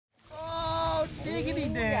Diggity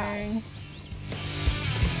dang.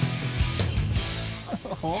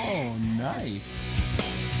 Oh, nice.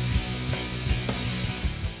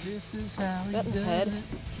 This is how he does it.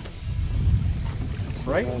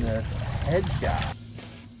 Right in the headshot.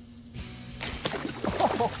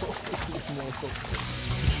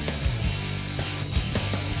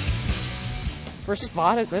 First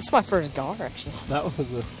spotted. That's my first gar, actually. That was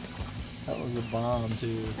a bomb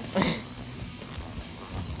too.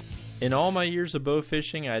 In all my years of bow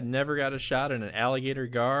fishing, I'd never got a shot at an alligator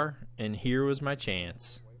gar, and here was my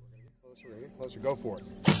chance. Get closer, go for it.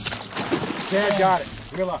 Dad got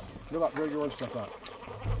it. Reel up, reel your own stuff up.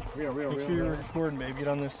 Reel. Make sure you're recording, babe. Get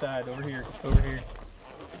on this side, over here, over here.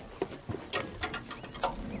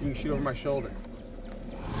 You can shoot over my shoulder.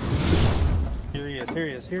 Here he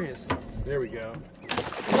is. There we go.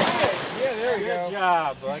 Yeah, there we go. Good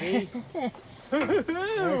job, buddy.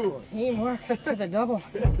 Teamwork to the double.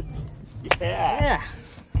 Yeah.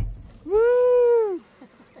 Woo!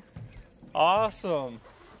 Awesome.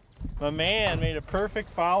 My man made a perfect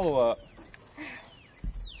follow-up.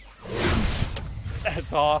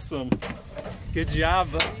 That's awesome. Good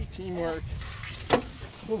job, buddy. Teamwork.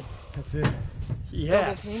 Ooh, that's it.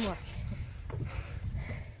 Yes. Teamwork.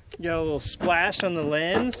 Got a little splash on the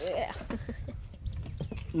lens. Yeah.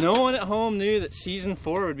 No one at home knew that season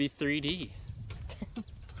 4 would be 3D.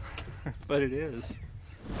 But it is.